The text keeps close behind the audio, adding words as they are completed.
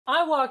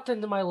I walked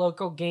into my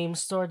local game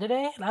store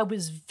today and I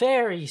was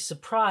very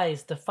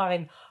surprised to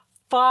find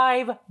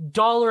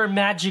 $5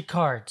 magic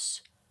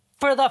cards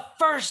for the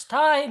first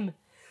time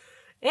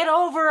in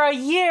over a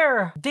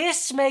year.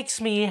 This makes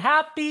me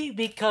happy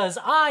because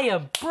I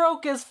am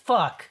broke as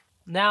fuck.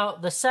 Now,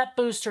 the set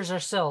boosters are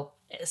still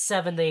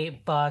 $7 to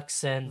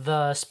 $8 and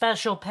the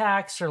special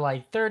packs are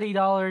like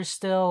 $30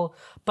 still,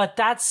 but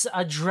that's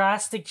a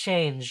drastic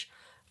change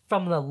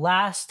from the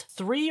last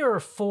 3 or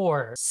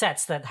 4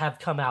 sets that have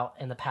come out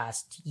in the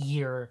past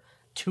year,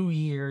 2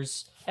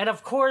 years. And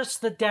of course,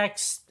 the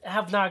decks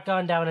have not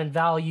gone down in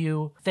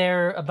value.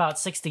 They're about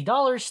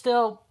 $60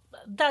 still.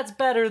 That's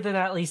better than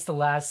at least the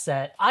last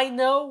set. I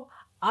know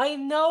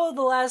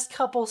the last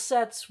couple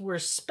sets were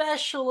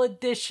special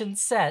edition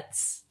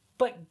sets.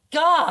 But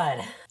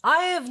God, I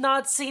have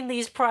not seen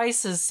these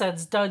prices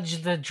since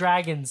Dungeons &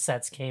 Dragons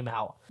sets came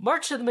out.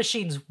 March of the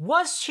Machines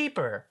was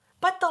cheaper,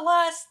 but the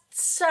last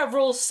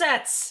several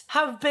sets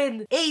have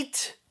been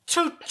 $8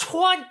 to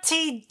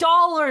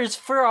 $20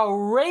 for a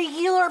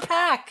regular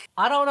pack.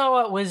 I don't know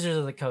what Wizards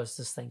of the Coast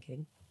is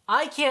thinking.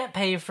 I can't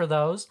pay for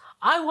those.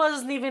 I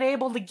wasn't even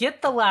able to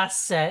get the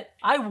last set.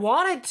 I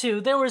wanted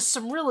to. There were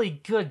some really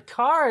good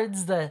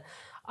cards that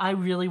I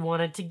really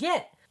wanted to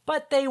get,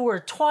 but they were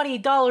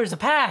 $20 a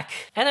pack.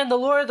 And then the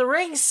Lord of the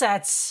Rings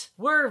sets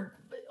were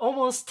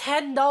almost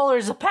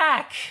 $10 a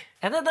pack.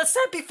 And then the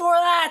set before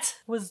that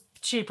was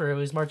cheaper. It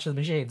was March of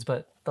the Machines,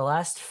 but the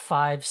last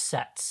 5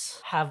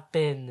 sets have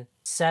been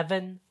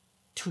 $7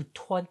 to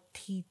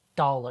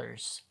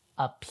 $20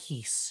 a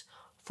piece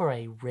for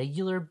a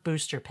regular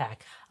booster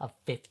pack of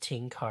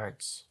 15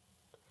 cards.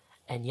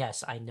 And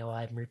yes, I know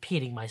I'm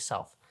repeating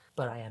myself,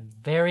 but I am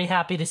very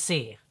happy to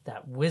see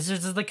that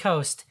Wizards of the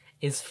Coast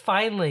is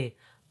finally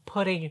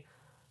putting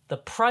the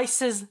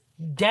prices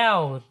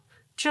down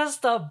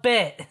just a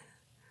bit.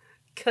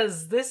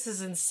 Because this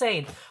is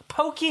insane.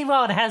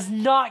 Pokemon has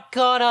not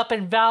gone up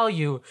in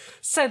value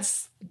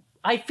since,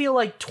 I feel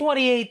like,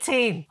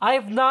 2018. I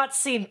have not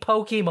seen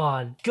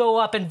Pokemon go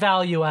up in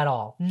value at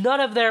all. None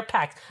of their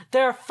packs.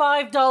 They're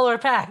 $5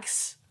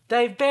 packs.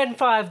 They've been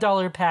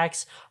 $5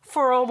 packs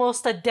for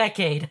almost a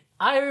decade.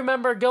 I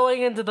remember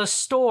going into the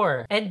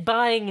store and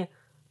buying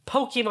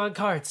Pokemon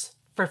cards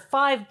for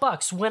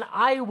 $5 when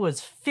I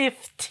was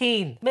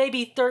 15,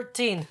 maybe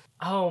 13.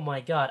 Oh my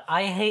God,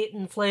 I hate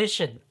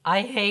inflation.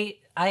 I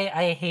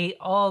hate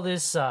all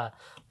this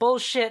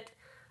bullshit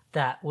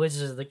that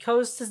Wizards of the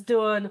Coast is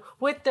doing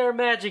with their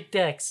Magic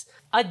decks.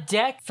 A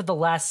deck for the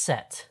last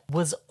set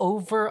was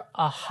over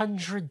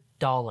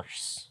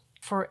 $100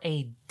 for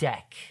a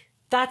deck.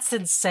 That's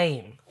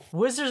insane.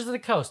 Wizards of the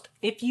Coast,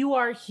 if you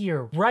are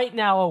here right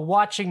now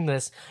watching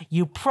this,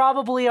 you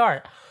probably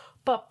aren't,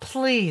 but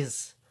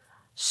please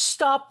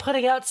stop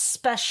putting out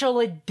special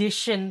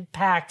edition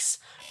packs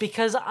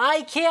because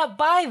I can't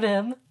buy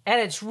them and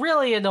it's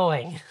really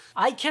annoying.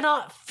 I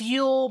cannot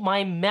fuel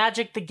my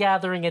Magic the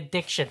Gathering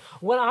addiction.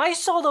 When I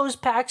saw those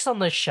packs on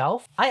the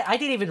shelf, I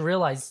didn't even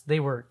realize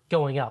they were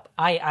going up.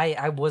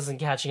 I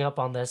wasn't catching up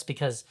on this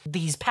because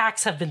these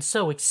packs have been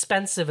so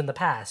expensive in the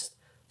past.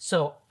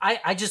 So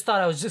I just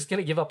thought I was just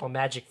gonna give up on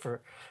Magic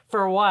for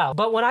a while.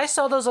 But when I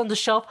saw those on the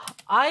shelf,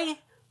 I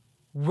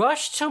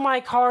rushed to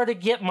my car to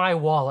get my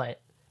wallet.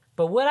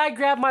 But when I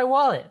grabbed my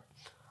wallet,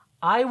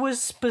 I was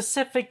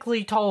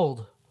specifically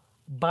told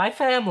by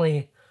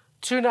family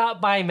to not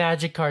buy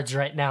Magic cards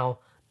right now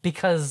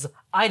because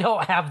I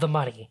don't have the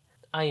money.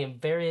 I am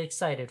very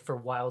excited for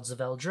Wilds of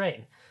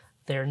Eldraine,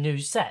 their new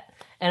set,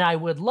 and I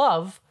would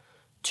love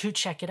to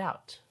check it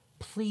out.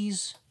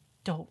 Please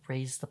don't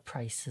raise the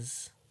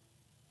prices.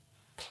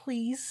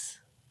 Please.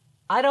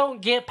 I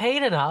don't get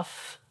paid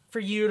enough for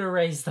you to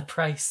raise the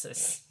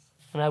prices.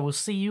 And I will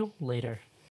see you later.